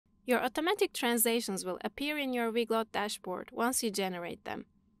Your automatic translations will appear in your Weglot dashboard once you generate them.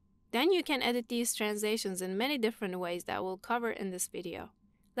 Then you can edit these translations in many different ways that we'll cover in this video.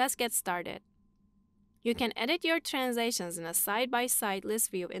 Let's get started. You can edit your translations in a side-by-side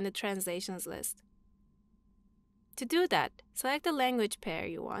list view in the Translations list. To do that, select the language pair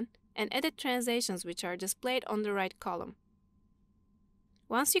you want and edit translations which are displayed on the right column.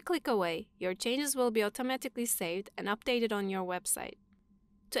 Once you click away, your changes will be automatically saved and updated on your website.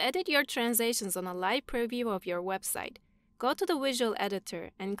 To edit your translations on a live preview of your website, go to the visual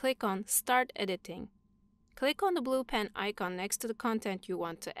editor and click on Start Editing. Click on the blue pen icon next to the content you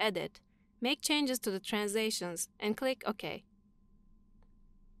want to edit, make changes to the translations, and click OK.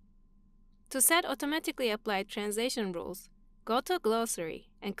 To set automatically applied translation rules, go to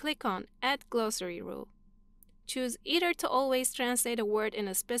Glossary and click on Add Glossary Rule. Choose either to always translate a word in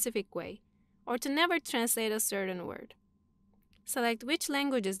a specific way or to never translate a certain word. Select which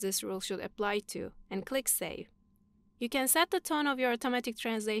languages this rule should apply to and click Save. You can set the tone of your automatic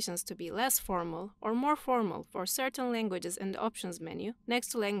translations to be less formal or more formal for certain languages in the Options menu next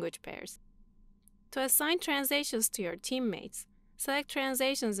to language pairs. To assign translations to your teammates, select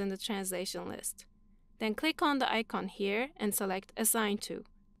Translations in the Translation list. Then click on the icon here and select Assign To.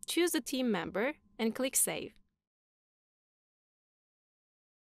 Choose the team member and click Save.